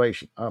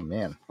situation. Oh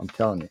man, I'm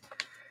telling you.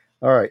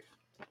 All right.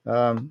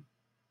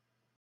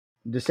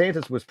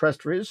 DeSantis was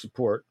pressed for his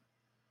support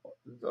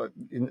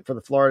for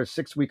the Florida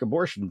 6-week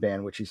abortion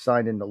ban, which he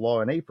signed into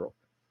law in April.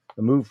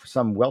 The move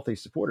some wealthy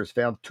supporters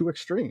found too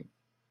extreme.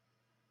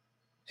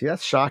 See,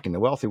 that's shocking. The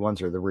wealthy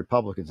ones are the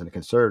Republicans and the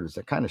conservatives.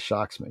 That kind of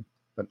shocks me,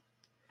 but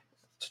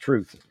it's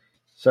truth.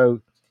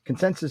 So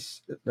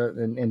consensus,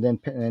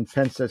 and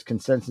Pence says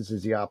consensus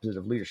is the opposite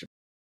of leadership.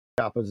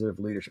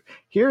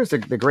 Here's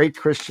the great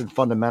Christian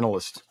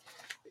fundamentalist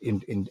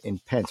in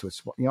Pence,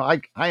 which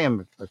I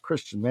am a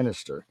Christian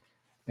minister,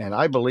 and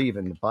I believe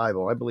in the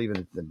Bible. I believe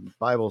in the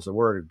Bible is the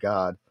Word of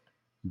God,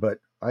 but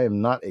I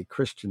am not a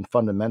Christian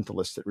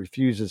fundamentalist that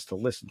refuses to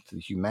listen to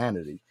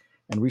humanity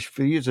and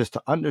refuses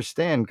to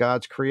understand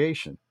God's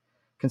creation.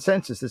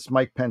 Consensus, as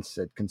Mike Pence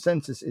said,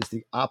 consensus is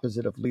the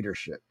opposite of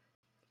leadership.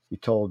 He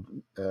told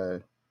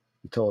it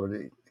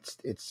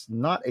it's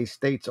not a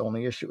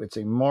states-only issue; it's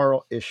a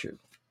moral issue.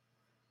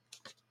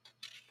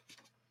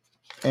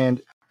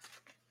 And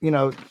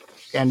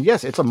and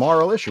yes, it's a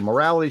moral issue.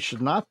 Morality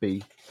should not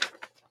be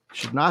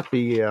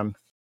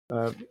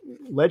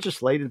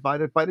legislated by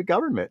the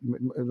government,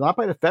 not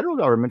by the federal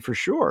government for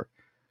sure.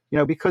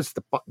 Because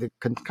the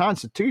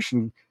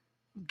Constitution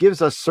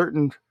gives us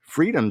certain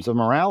freedoms of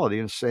morality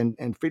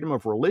and freedom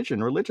of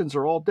religion. Religions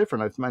are all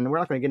different. I mean, we're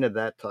not going to get into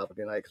that topic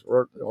tonight because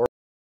we're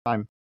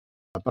time.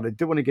 But I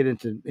do want to get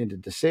into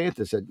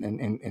DeSantis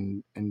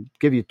and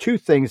give you two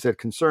things that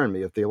concern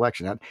me of the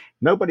election.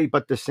 Nobody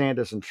but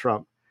DeSantis and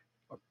Trump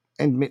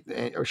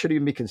or should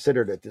even be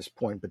considered at this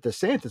point. But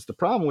DeSantis, the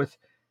problem with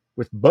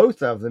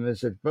both of them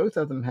is that both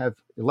of them have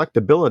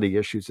electability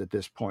issues at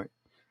this point.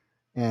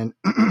 And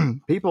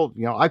people,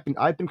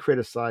 I've been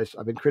criticized.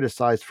 I've been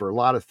criticized for a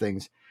lot of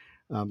things.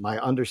 My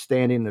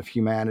understanding of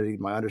humanity,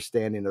 my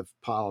understanding of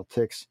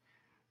politics,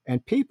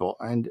 and people,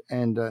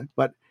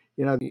 but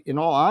in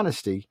all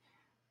honesty,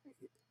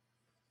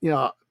 you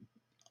know,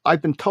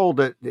 I've been told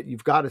that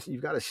you've got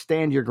to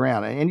stand your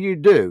ground, and you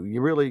do.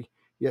 You really,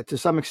 yeah, to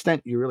some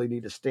extent, you really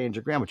need to stand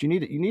your ground. But you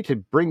need to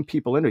bring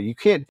people into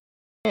it.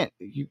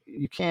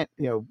 You can't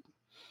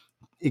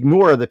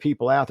ignore the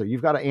people out there.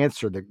 You've got to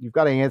answer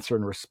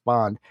and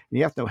respond. And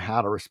you have to know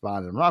how to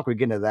respond. And I'm not going to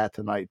get into that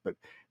tonight, but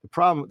the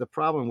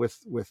problem with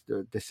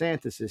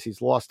DeSantis is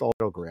he's lost all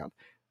middle ground.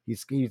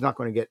 He's not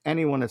going to get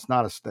anyone that's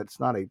not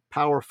a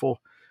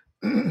powerful,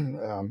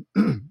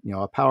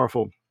 a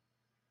powerful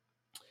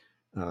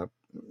uh,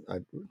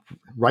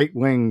 right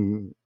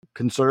wing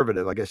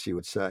conservative, I guess you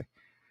would say.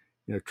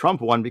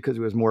 Trump won because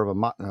he was more of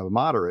a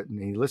moderate,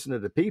 and he listened to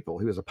the people.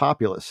 He was a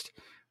populist,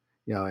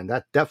 and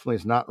that definitely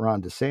is not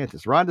Ron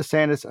DeSantis. Ron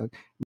DeSantis,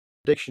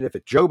 prediction: if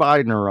Joe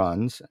Biden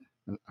runs,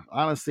 and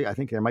honestly, I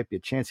think there might be a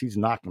chance he's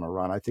not going to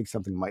run. I think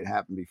something might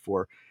happen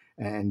before,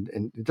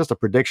 and just a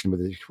prediction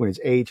between his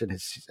age and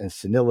his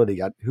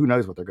senility. Who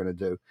knows what they're going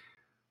to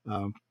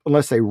do?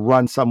 Unless they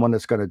run someone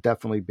that's going to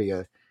definitely be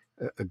a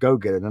go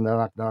getter, and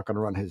they're not going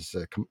to run his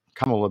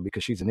Kamala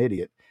because she's an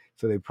idiot.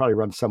 So they probably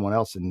run someone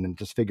else and then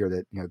just figure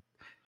that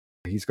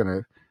he's going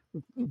to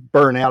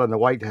burn out in the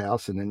White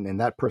House, and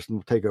that person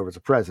will take over as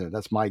a president.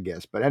 That's my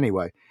guess. But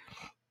anyway,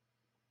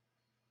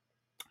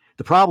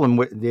 the problem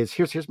is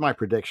here's my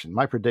prediction.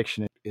 My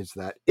prediction is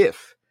that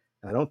if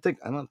I don't think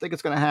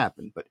it's going to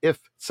happen, but if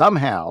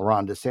somehow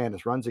Ron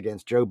DeSantis runs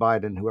against Joe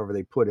Biden, whoever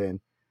they put in,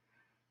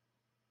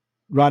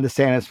 Ron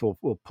DeSantis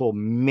will pull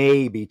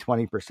maybe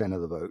 20%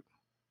 of the vote,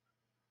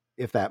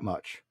 if that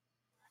much,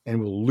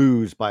 and will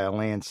lose by a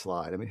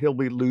landslide. I mean, he'll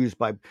lose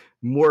by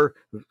more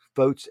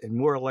votes and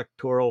more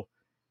electoral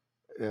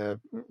uh,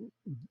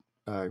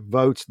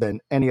 votes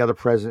than any other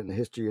president in the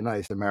history of the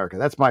United States of America.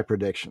 That's my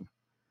prediction.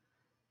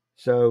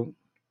 So,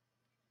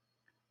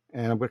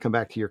 and I'm going to come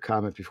back to your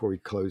comment before we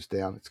close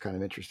down. It's kind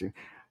of interesting.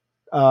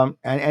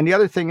 And the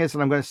other thing is,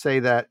 and I'm going to say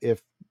that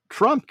if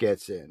Trump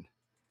gets in,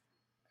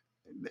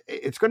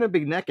 it's going to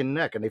be neck and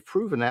neck, and they've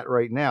proven that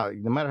right now.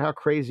 No matter how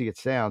crazy it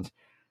sounds,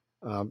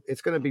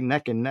 it's going to be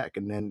neck and neck.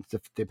 And then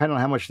depending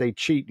on how much they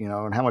cheat,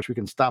 and how much we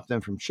can stop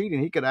them from cheating,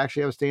 he could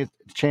actually have a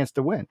chance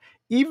to win,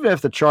 even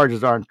if the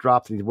charges aren't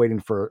dropped. And he's waiting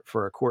for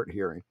a court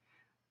hearing.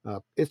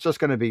 It's just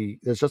going to be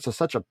there's just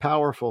such a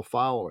powerful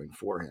following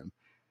for him.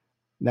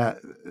 Now,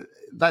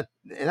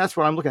 that's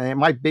what I'm looking at.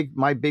 My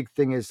big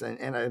thing is,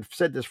 and I've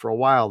said this for a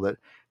while, that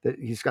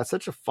he's got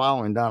such a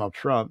following, Donald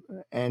Trump,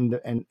 and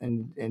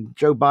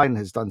Joe Biden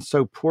has done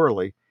so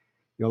poorly.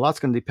 A lot's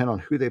going to depend on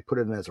who they put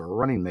in as a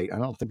running mate. I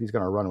don't think he's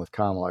going to run with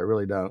Kamala. I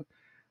really don't.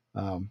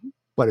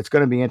 But it's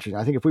going to be interesting.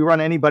 I think if we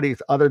run anybody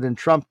other than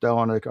Trump, though,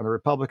 on a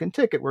Republican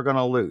ticket, we're going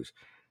to lose.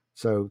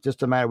 So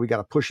just a matter, we got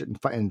to push it,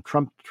 and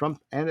Trump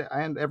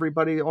and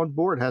everybody on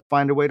board has to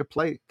find a way to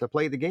play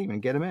the game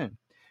and get him in.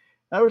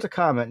 There was a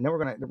comment, and then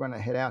we're going to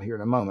head out here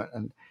in a moment.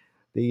 And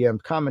the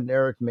comment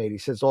Eric made, he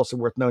says, it's also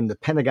worth noting the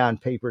Pentagon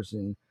Papers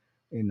in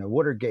the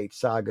Watergate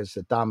sagas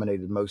that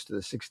dominated most of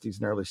the 60s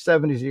and early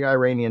 70s, the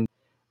Iranian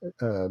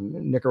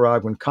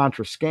Nicaraguan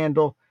Contra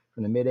scandal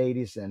from the mid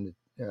 80s, and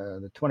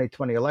the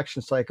 2020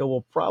 election cycle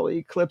will probably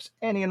eclipse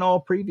any and all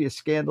previous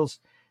scandals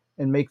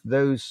and make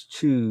those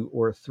two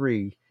or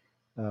three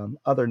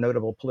other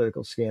notable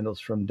political scandals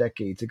from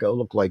decades ago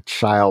look like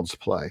child's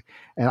play.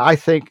 And I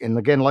think, and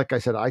again, like I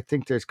said, I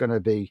think there's going to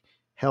be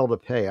hell to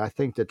pay. I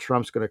think that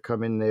Trump's going to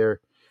come in there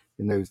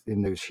in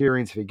those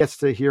hearings, if he gets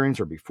to the hearings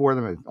or before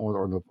them,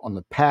 or on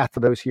the path to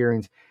those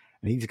hearings,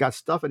 and he's got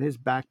stuff in his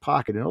back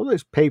pocket, and all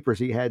those papers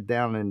he had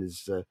down in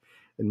his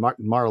in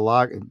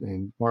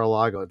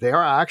Mar-a-Lago, they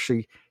are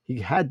actually, he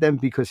had them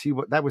because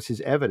that was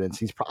his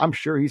evidence. I'm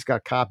sure he's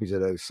got copies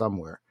of those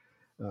somewhere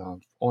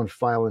on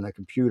file in a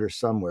computer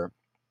somewhere.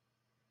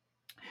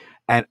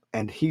 And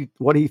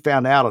what he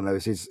found out on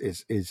those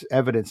is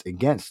evidence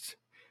against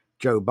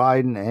Joe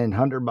Biden and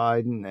Hunter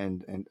Biden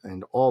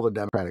and all the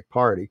Democratic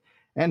Party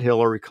and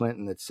Hillary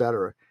Clinton, et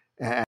cetera,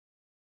 and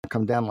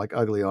come down like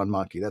ugly on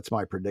monkey. That's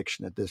my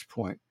prediction at this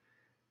point.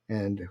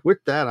 And with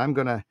that, I'm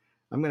gonna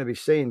be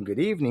saying good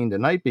evening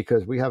tonight,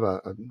 because we have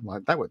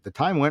the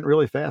time went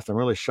really fast. I'm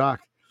really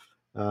shocked.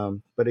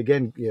 But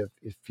again,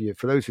 if you,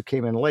 for those who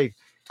came in late,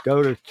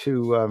 go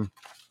to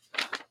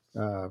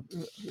uh,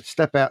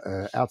 step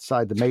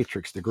outside the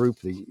matrix, the group,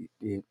 the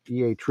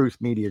EA Truth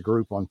Media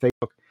group on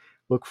Facebook.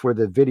 Look for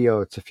the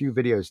video. It's a few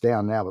videos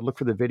down now, but look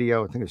for the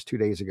video. I think it was 2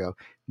 days ago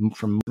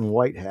from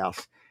White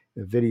House.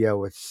 The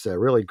video. It's a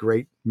really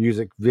great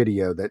music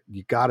video that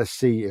you got to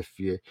see.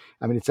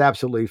 I mean, it's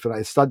absolutely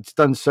phenomenal. It's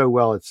done so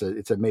well. It's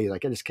amazing.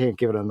 Like, I just can't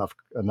give it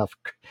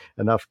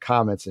enough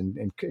comments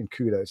and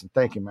kudos. And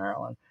thank you,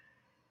 Marilyn.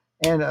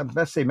 And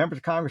let's say members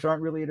of Congress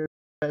aren't really in the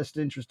best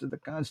interest of the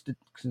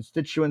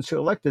constituents who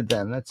elected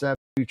them. That's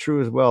absolutely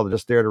true as well. They're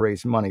just there to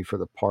raise money for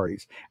the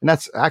parties. And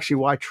that's actually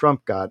why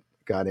Trump got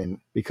in,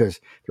 because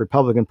the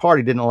Republican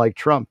Party didn't like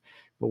Trump.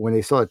 But when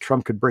they saw that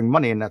Trump could bring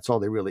money in, that's all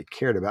they really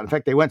cared about. In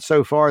fact, they went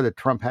so far that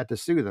Trump had to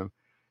sue them,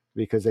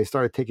 because they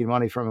started taking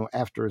money from him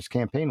after his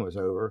campaign was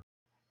over.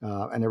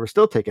 And they were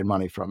still taking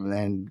money from him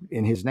and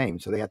in his name.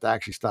 So they had to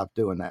actually stop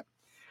doing that.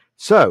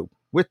 So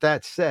with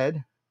that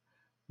said,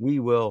 we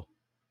will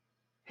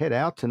head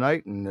out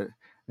tonight, and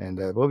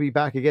we'll be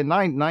back again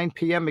 9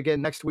 p.m.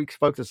 again next week,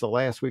 folks. It's the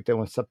last week. Then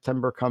when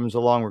September comes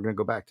along, we're going to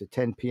go back to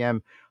 10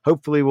 p.m.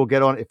 Hopefully, we'll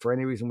get on. If for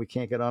any reason we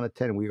can't get on at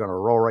 10, we're going to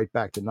roll right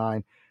back to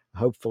 9.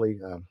 Hopefully,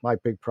 my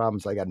big problem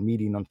is I got a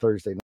meeting on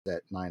Thursday night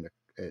at 9.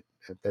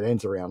 That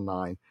ends around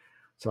 9,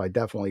 so I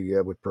definitely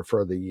would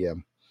prefer the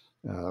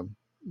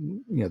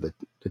the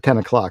 10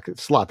 o'clock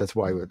slot. That's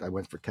why I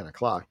went for 10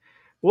 o'clock.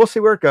 We'll see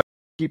where it goes.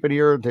 Keep an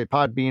ear to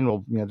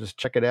Podbean. We'll just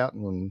check it out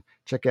and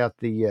check out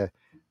the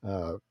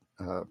uh,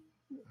 uh,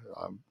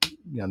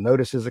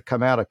 notices that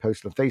come out. I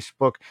post on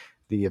Facebook.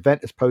 The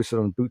event is posted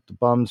on Boot the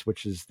Bums,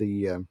 which is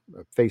the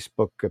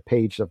Facebook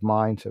page of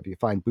mine. So if you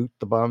find Boot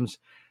the Bums,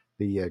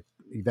 the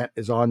event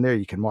is on there.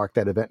 You can mark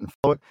that event and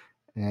follow it.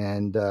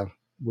 And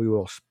we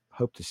will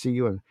hope to see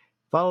you and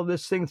follow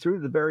this thing through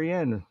to the very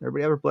end.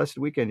 Everybody have a blessed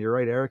weekend. You're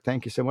right, Eric.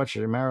 Thank you so much,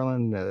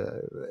 Marilyn,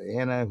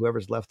 Anna,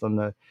 whoever's left on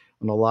the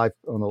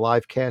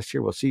live cast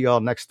here. We'll see you all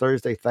next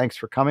Thursday. Thanks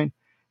for coming.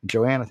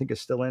 Joanne, I think,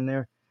 is still in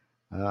there.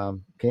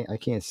 I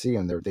can't see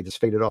them. They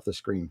just faded off the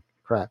screen.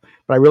 Crap.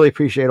 But I really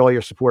appreciate all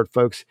your support,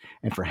 folks,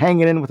 and for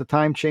hanging in with the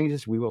time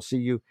changes. We will see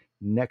you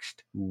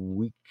next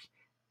week.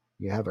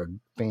 You have a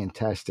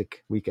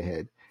fantastic week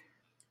ahead.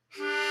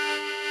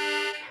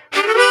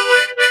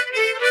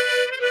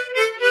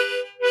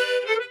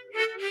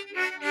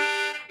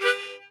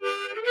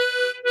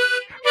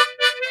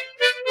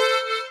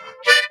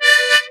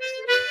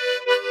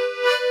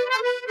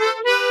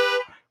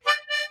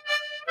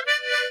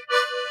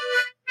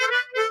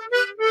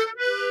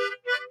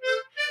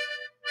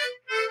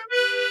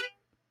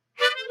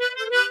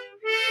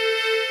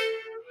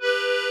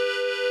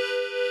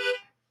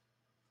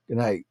 Good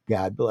night.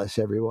 God bless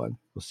everyone.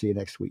 We'll see you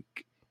next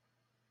week.